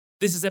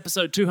This is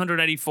episode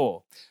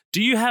 284.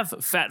 Do you have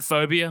fat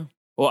phobia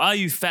or are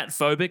you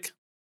fat-phobic?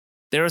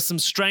 There are some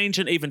strange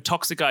and even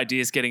toxic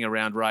ideas getting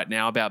around right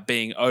now about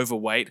being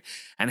overweight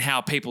and how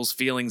people's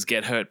feelings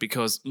get hurt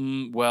because,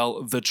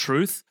 the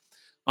truth.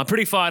 I'm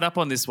pretty fired up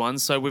on this one,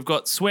 so we've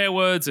got swear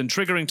words and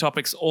triggering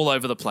topics all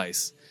over the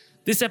place.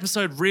 This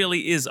episode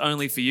really is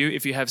only for you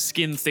if you have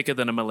skin thicker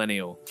than a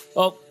millennial.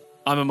 Well,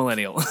 I'm a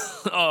millennial.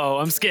 Oh,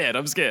 I'm scared.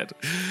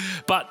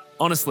 But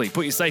honestly,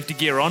 put your safety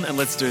gear on and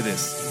let's do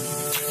this.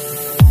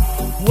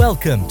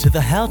 Welcome to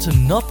the How to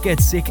Not Get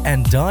Sick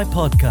and Die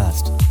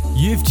podcast.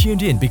 You've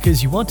tuned in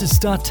because you want to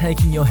start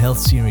taking your health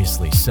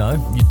seriously so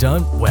you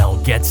don't,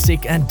 get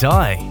sick and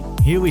die.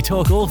 Here we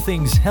talk all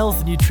things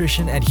health,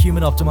 nutrition, and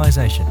human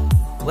optimization.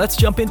 Let's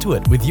jump into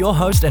it with your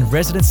host and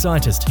resident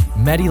scientist,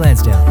 Maddie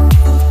Lansdowne.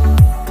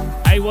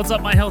 Hey, what's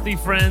up, my healthy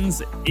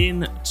friends?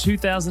 In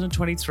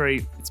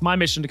 2023, it's my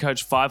mission to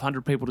coach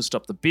 500 people to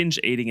stop the binge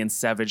eating and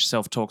savage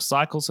self-talk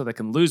cycle so they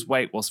can lose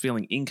weight whilst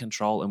feeling in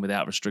control and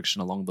without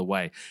restriction along the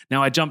way.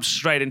 Now, I jumped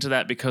straight into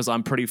that because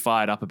I'm pretty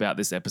fired up about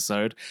this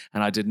episode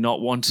and I did not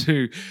want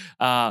to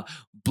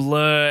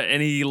blur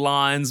any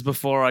lines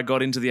before I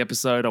got into the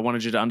episode. I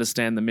wanted you to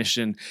understand the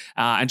mission.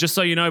 And just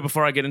so you know,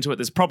 before I get into it,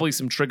 there's probably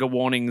some trigger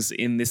warnings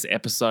in this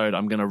episode.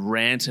 I'm going to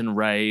rant and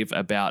rave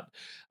about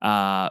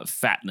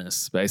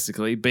fatness,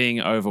 basically, being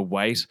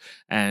overweight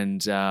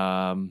and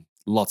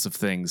lots of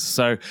things.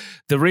 So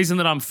the reason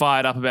that I'm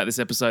fired up about this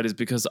episode is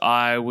because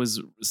I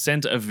was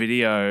sent a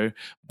video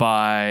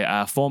by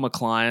a former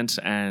client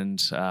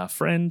and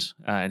friend,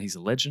 and he's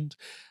a legend,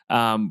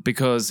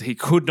 because he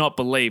could not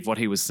believe what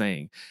he was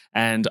seeing.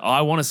 And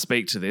I want to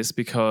speak to this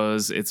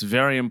because it's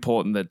very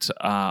important that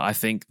I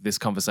think this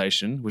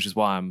conversation, which is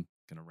why I'm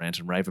going to rant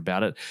and rave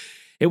about it,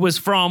 it was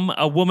from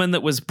a woman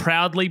that was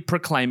proudly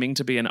proclaiming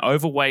to be an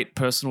overweight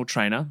personal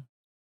trainer.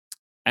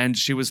 And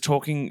she was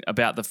talking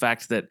about the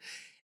fact that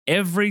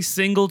every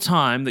single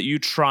time that you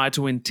try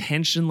to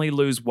intentionally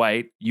lose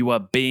weight, you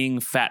are being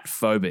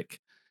fat-phobic.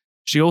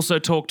 She also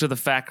talked to the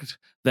fact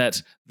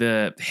that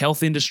the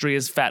health industry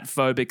is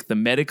fat-phobic, the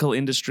medical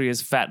industry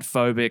is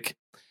fat-phobic,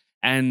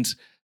 and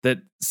that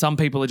some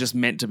people are just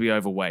meant to be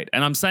overweight.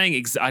 And I'm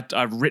saying,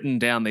 I've written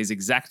down these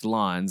exact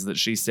lines that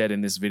she said in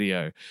this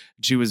video.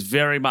 She was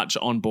very much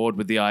on board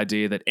with the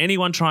idea that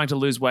anyone trying to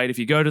lose weight, if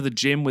you go to the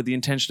gym with the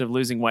intention of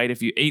losing weight,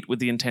 if you eat with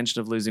the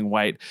intention of losing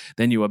weight,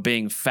 then you are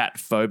being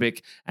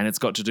fat-phobic, and it's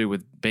got to do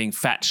with being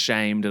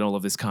fat-shamed and all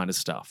of this kind of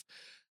stuff.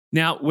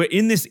 Now, we're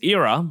in this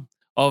era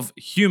of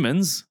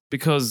humans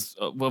because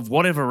of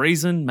whatever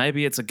reason.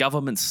 Maybe it's a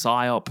government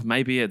psyop,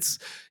 maybe it's,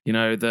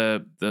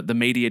 the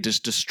media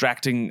just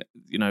distracting,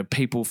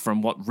 people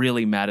from what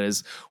really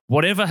matters.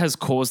 Whatever has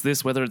caused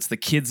this, whether it's the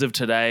kids of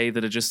today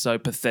that are just so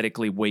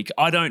pathetically weak,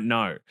 I don't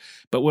know.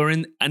 But we're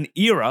in an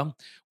era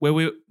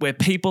where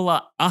people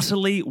are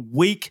utterly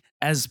weak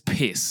as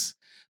piss.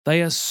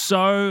 They are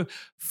so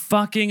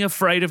fucking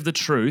afraid of the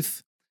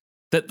truth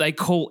that they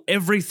call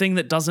everything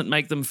that doesn't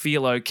make them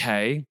feel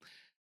okay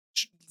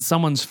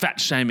someone's fat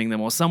shaming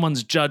them or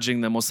someone's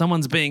judging them or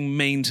someone's being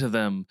mean to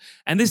them.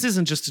 And this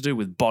isn't just to do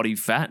with body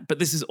fat, but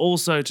this is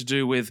also to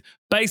do with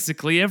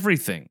basically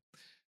everything.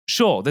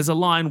 Sure, there's a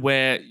line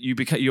where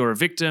you're a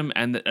victim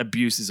and that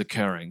abuse is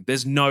occurring.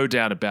 There's no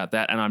doubt about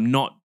that, and I'm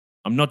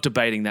not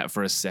debating that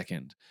for a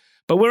second.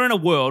 But we're in a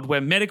world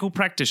where medical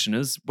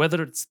practitioners,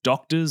 whether it's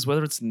doctors,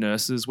 whether it's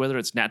nurses, whether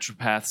it's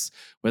naturopaths,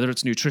 whether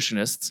it's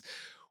nutritionists,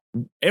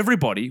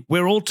 everybody,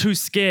 we're all too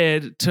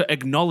scared to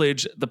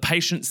acknowledge the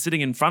patient sitting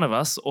in front of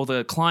us or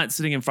the client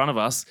sitting in front of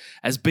us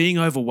as being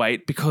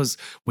overweight because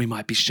we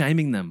might be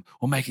shaming them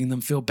or making them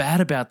feel bad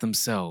about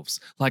themselves.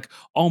 Like,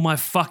 oh my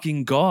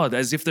fucking God,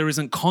 as if there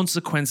isn't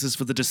consequences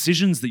for the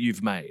decisions that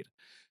you've made,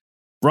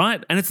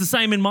 right? And it's the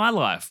same in my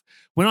life.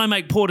 When I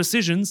make poor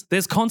decisions,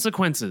 there's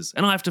consequences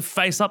and I have to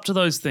face up to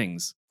those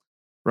things.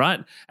 Right?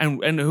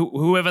 And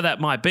whoever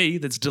that might be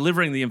that's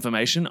delivering the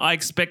information, I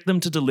expect them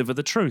to deliver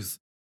the truth.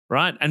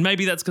 Right? And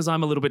maybe that's because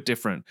I'm a little bit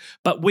different.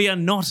 But we are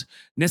not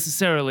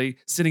necessarily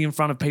sitting in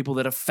front of people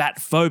that are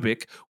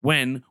fat-phobic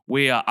when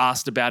we are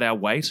asked about our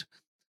weight,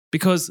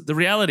 because the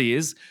reality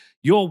is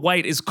your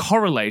weight is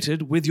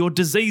correlated with your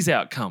disease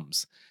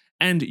outcomes.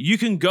 And you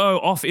can go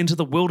off into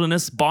the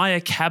wilderness, buy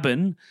a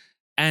cabin,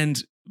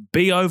 and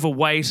be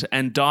overweight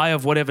and die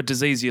of whatever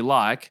disease you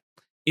like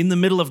in the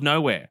middle of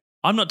nowhere.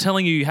 I'm not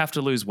telling you have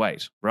to lose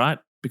weight, right?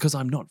 Because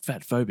I'm not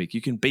fat-phobic.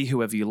 You can be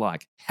whoever you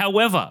like.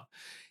 However,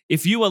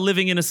 if you are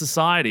living in a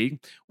society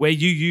where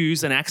you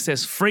use and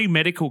access free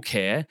medical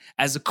care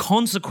as a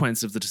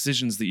consequence of the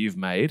decisions that you've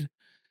made,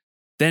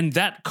 then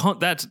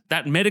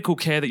that medical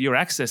care that you're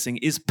accessing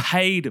is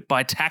paid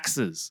by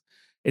taxes.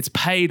 It's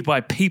paid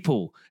by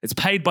people. It's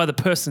paid by the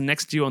person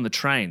next to you on the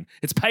train.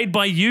 It's paid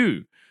by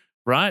you,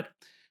 right?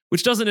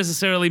 Which doesn't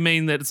necessarily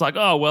mean that it's like,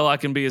 oh, well, I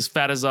can be as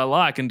fat as I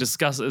like and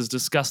as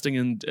disgusting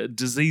and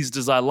diseased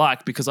as I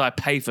like because I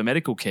pay for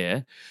medical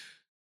care.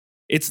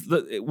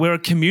 We're a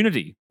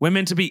community. We're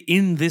meant to be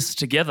in this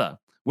together.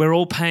 We're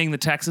all paying the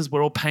taxes.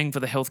 We're all paying for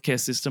the healthcare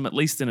system, at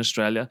least in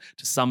Australia,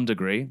 to some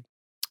degree.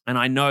 And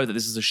I know that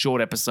this is a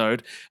short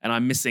episode and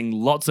I'm missing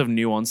lots of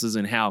nuances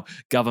in how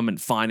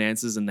government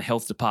finances and the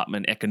health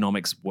department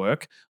economics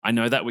work. I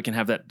know that we can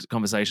have that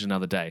conversation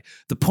another day.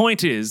 The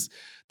point is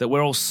that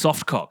we're all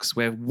soft cocks.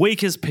 We're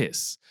weak as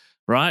piss,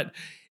 right?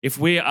 If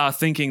we are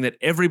thinking that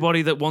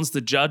everybody that wants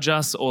to judge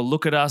us or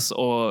look at us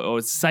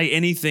or say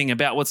anything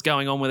about what's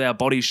going on with our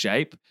body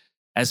shape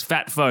as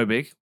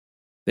fat-phobic,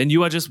 then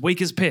you are just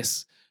weak as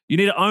piss. You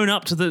need to own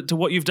up to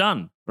what you've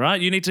done,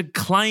 right? You need to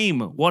claim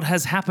what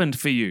has happened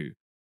for you.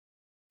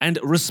 And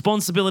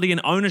responsibility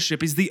and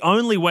ownership is the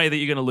only way that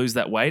you're going to lose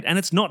that weight. And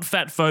it's not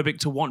fat-phobic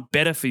to want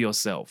better for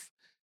yourself.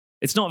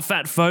 It's not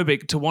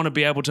fat-phobic to want to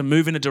be able to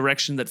move in a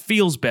direction that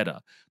feels better,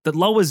 that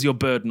lowers your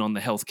burden on the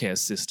healthcare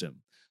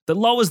system, that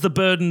lowers the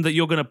burden that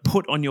you're going to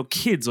put on your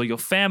kids or your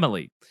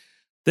family,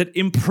 that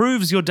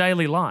improves your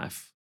daily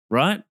life,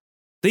 right?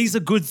 These are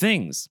good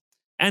things.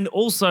 And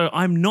also,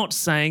 I'm not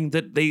saying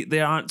that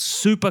there aren't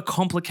super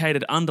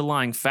complicated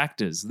underlying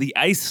factors. The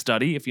ACE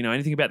study, if you know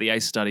anything about the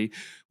ACE study,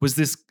 was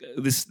this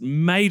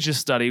major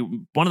study,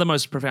 one of the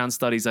most profound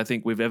studies I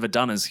think we've ever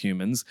done as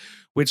humans,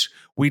 which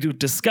we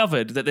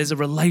discovered that there's a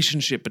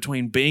relationship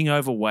between being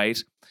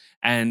overweight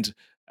and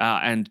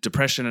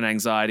depression and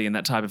anxiety and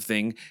that type of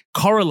thing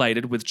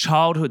correlated with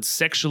childhood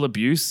sexual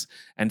abuse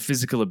and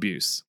physical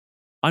abuse.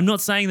 I'm not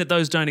saying that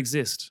those don't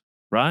exist,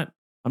 right?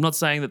 I'm not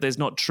saying that there's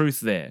not truth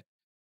there.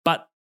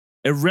 But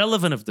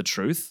irrelevant of the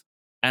truth,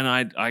 and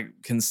I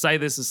can say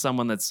this as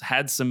someone that's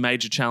had some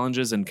major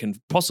challenges and can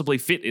possibly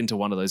fit into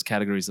one of those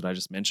categories that I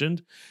just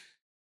mentioned,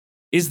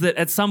 is that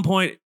at some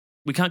point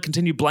we can't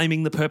continue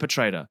blaming the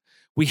perpetrator.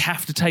 We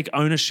have to take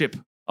ownership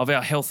of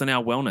our health and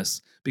our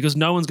wellness because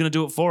no one's going to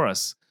do it for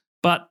us.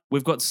 But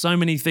we've got so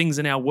many things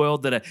in our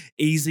world that are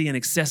easy and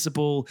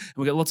accessible, and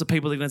we've got lots of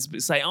people that are going to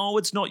say, oh,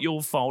 it's not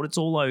your fault. It's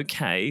all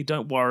okay.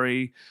 Don't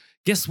worry.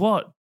 Guess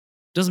what?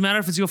 Doesn't matter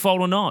if it's your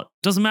fault or not.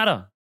 Doesn't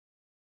matter.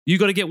 You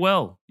got to get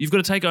well. You've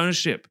got to take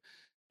ownership.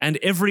 And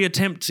every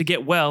attempt to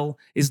get well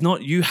is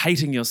not you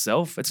hating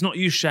yourself. It's not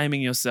you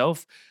shaming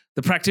yourself.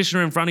 The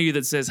practitioner in front of you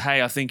that says,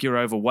 hey, I think you're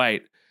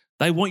overweight,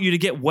 they want you to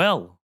get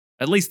well.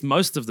 At least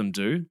most of them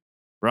do,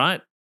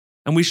 right?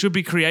 And we should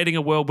be creating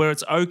a world where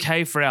it's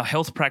okay for our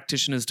health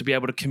practitioners to be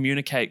able to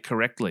communicate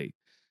correctly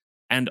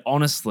and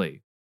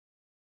honestly,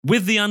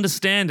 with the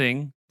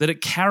understanding that it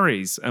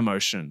carries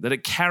emotion, that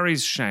it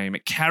carries shame,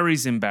 it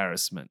carries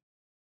embarrassment.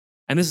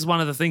 And this is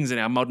one of the things in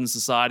our modern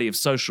society of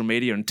social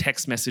media and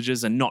text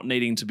messages and not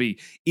needing to be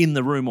in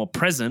the room or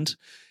present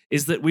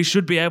is that we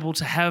should be able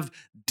to have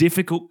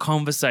difficult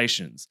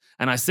conversations.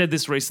 And I said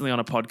this recently on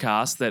a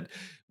podcast that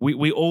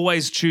we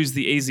always choose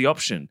the easy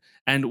option,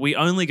 and we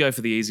only go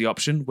for the easy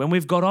option when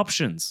we've got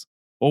options,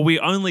 or we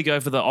only go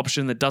for the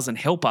option that doesn't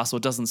help us or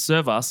doesn't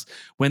serve us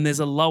when there's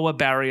a lower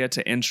barrier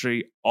to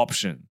entry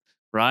option.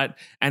 Right?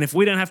 And if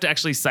we don't have to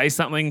actually say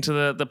something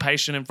to the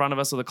patient in front of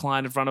us or the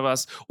client in front of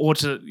us, or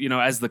to,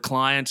 as the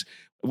client,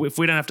 if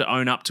we don't have to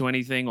own up to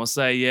anything or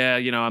say, yeah,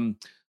 I'm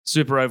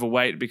super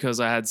overweight because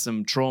I had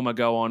some trauma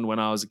go on when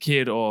I was a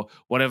kid or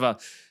whatever,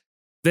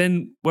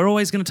 then we're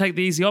always going to take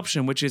the easy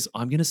option, which is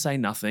I'm going to say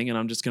nothing and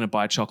I'm just going to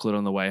buy chocolate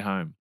on the way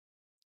home.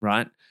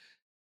 Right?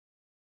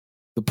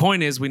 The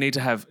point is we need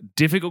to have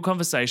difficult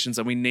conversations,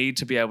 and we need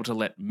to be able to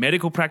let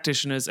medical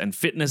practitioners and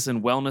fitness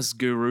and wellness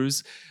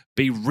gurus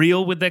be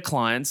real with their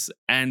clients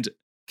and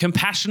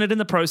compassionate in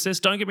the process.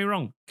 Don't get me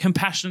wrong,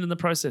 compassionate in the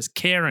process,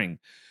 caring.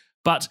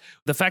 But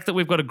the fact that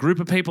we've got a group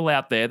of people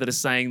out there that are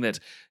saying that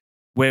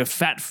we're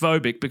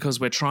fat-phobic because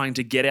we're trying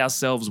to get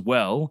ourselves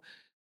well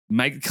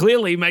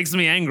clearly makes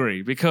me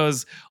angry,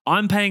 because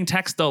I'm paying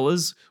tax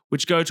dollars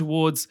which go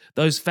towards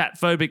those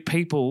fat-phobic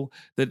people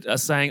that are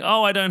saying,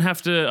 oh, I don't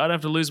have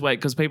to lose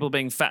weight because people are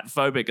being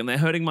fat-phobic and they're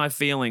hurting my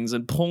feelings,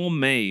 and poor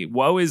me,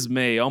 woe is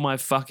me, oh my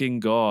fucking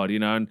God,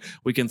 and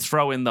we can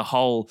throw in the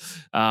whole,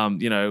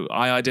 I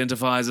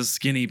identify as a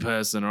skinny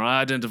person, or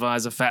I identify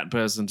as a fat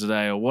person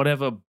today, or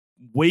whatever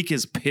weak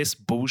as piss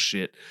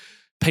bullshit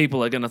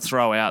people are going to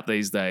throw out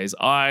these days.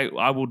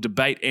 I will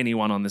debate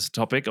anyone on this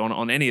topic,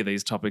 on any of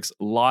these topics,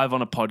 live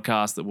on a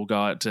podcast that will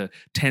go out to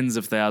tens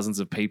of thousands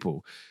of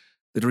people.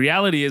 The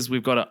reality is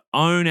we've got to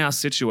own our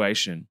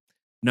situation,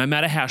 no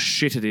matter how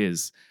shit it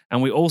is.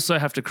 And we also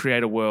have to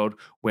create a world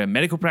where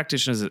medical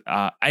practitioners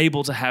are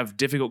able to have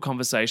difficult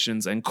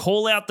conversations and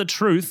call out the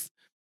truth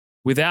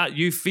without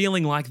you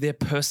feeling like they're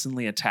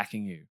personally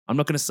attacking you. I'm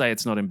not going to say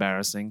it's not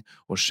embarrassing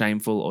or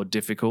shameful or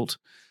difficult.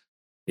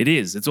 It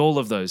is. It's all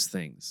of those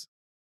things.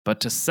 But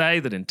to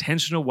say that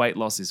intentional weight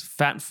loss is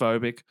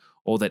fat-phobic,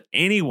 or that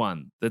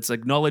anyone that's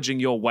acknowledging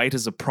your weight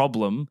as a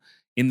problem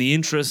in the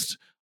interest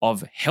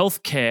of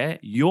healthcare,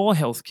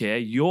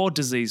 your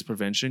disease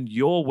prevention,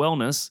 your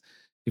wellness,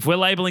 if we're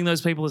labeling those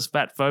people as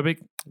fat-phobic,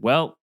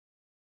 well,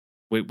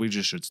 we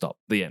just should stop.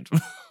 The end.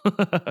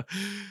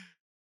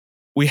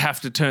 We have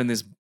to turn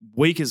this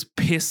weak as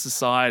piss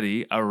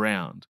society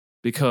around,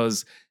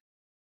 because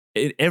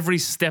every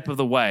step of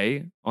the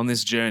way on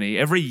this journey,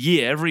 every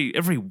year,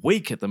 every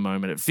week at the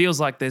moment, it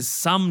feels like there's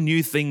some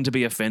new thing to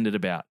be offended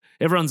about.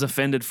 Everyone's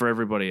offended for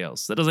everybody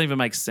else. That doesn't even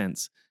make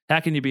sense. How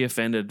can you be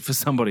offended for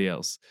somebody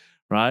else,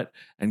 right?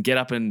 And get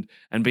up and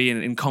be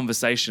in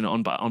conversation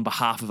on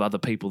behalf of other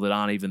people that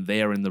aren't even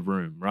there in the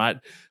room, right?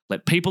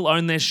 Let people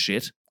own their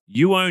shit.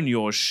 You own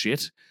your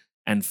shit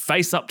and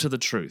face up to the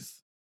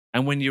truth.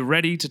 And when you're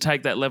ready to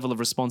take that level of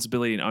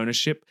responsibility and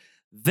ownership,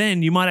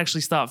 then you might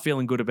actually start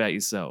feeling good about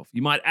yourself.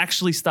 You might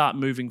actually start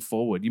moving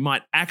forward. You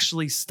might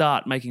actually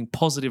start making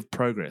positive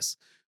progress,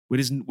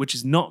 which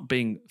is not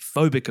being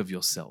phobic of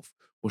yourself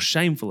or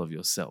shameful of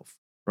yourself,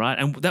 right?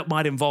 And that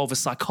might involve a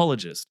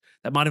psychologist.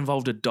 That might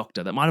involve a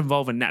doctor. That might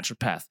involve a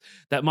naturopath.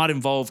 That might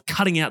involve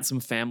cutting out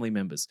some family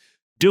members,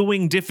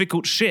 doing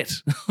difficult shit.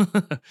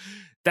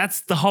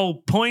 That's the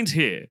whole point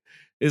here,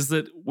 is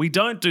that we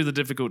don't do the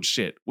difficult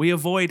shit. We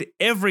avoid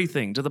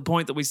everything to the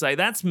point that we say,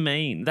 that's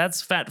mean,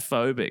 that's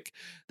fat-phobic,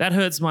 that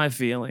hurts my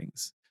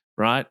feelings,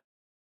 right?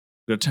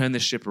 We've got to turn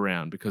this ship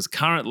around because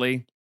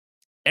currently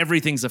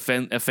everything's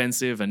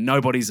offensive and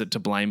nobody's to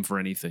blame for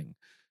anything.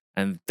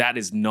 And that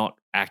is not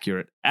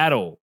accurate at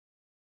all.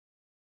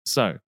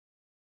 So if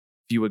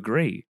you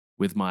agree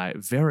with my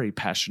very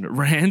passionate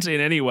rant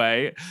in any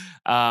way,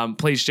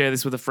 please share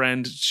this with a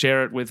friend,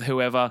 share it with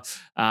whoever,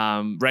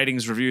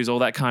 ratings, reviews, all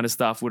that kind of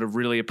stuff. Would have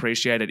really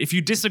appreciated. If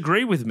you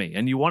disagree with me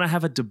and you want to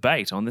have a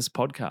debate on this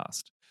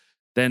podcast,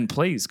 then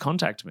please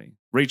contact me,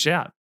 reach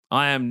out.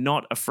 I am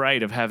not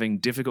afraid of having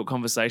difficult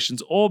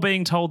conversations or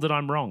being told that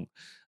I'm wrong.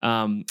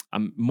 I'm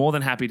more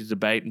than happy to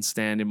debate and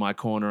stand in my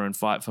corner and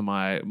fight for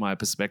my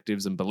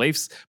perspectives and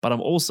beliefs, but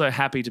I'm also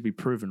happy to be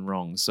proven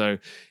wrong. So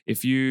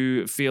if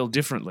you feel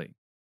differently,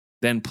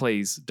 then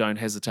please don't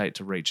hesitate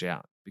to reach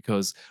out,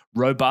 because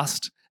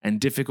robust and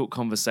difficult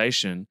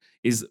conversation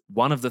is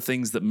one of the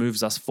things that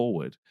moves us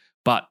forward.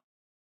 But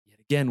yet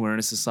again, we're in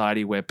a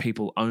society where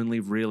people only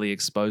really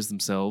expose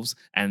themselves,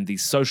 and the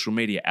social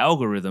media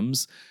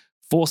algorithms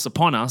force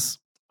upon us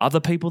other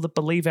people that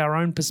believe our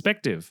own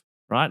perspective,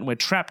 right? And we're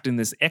trapped in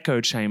this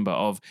echo chamber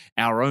of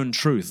our own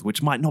truth,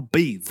 which might not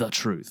be the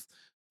truth,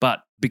 but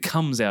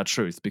becomes our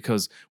truth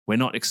because we're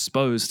not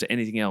exposed to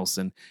anything else.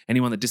 And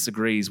anyone that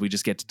disagrees, we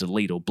just get to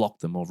delete or block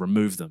them or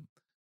remove them.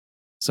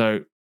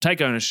 So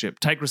take ownership,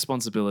 take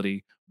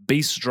responsibility,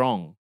 be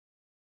strong,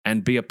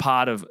 and be a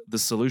part of the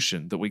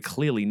solution that we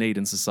clearly need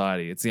in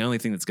society. It's the only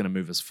thing that's going to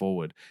move us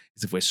forward,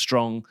 is if we're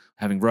strong,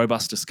 having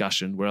robust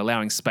discussion, we're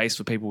allowing space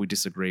for people we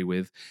disagree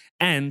with,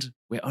 and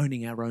we're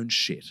owning our own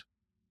shit.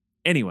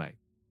 Anyway,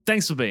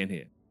 thanks for being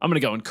here. I'm going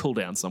to go and cool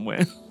down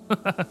somewhere.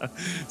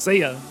 See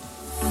ya.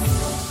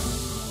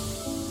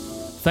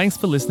 Thanks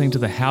for listening to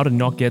the How to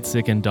Not Get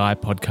Sick and Die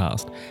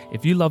podcast.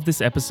 If you love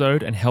this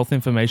episode and health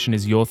information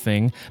is your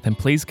thing, then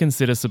please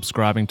consider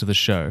subscribing to the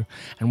show.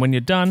 And when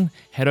you're done,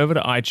 head over to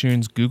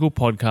iTunes, Google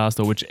Podcast,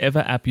 or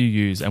whichever app you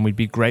use, and we'd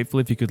be grateful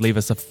if you could leave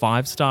us a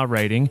 5-star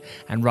rating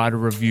and write a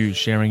review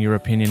sharing your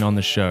opinion on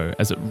the show,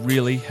 as it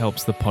really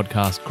helps the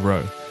podcast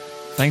grow.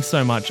 Thanks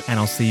so much, and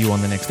I'll see you on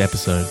the next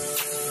episode.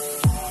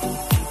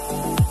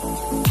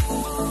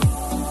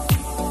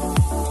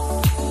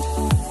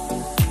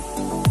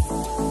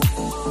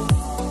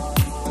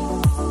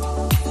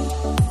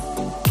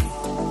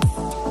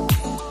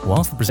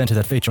 Whilst the presenter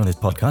that feature on this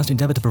podcast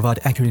endeavour to provide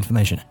accurate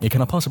information, it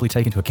cannot possibly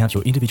take into account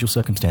your individual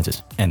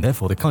circumstances, and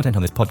therefore the content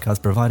on this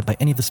podcast provided by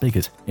any of the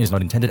speakers is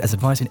not intended as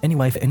advice in any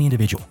way for any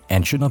individual,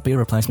 and should not be a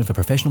replacement for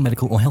professional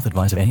medical or health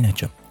advice of any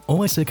nature.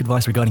 Always seek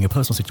advice regarding your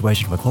personal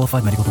situation from a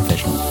qualified medical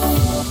professional.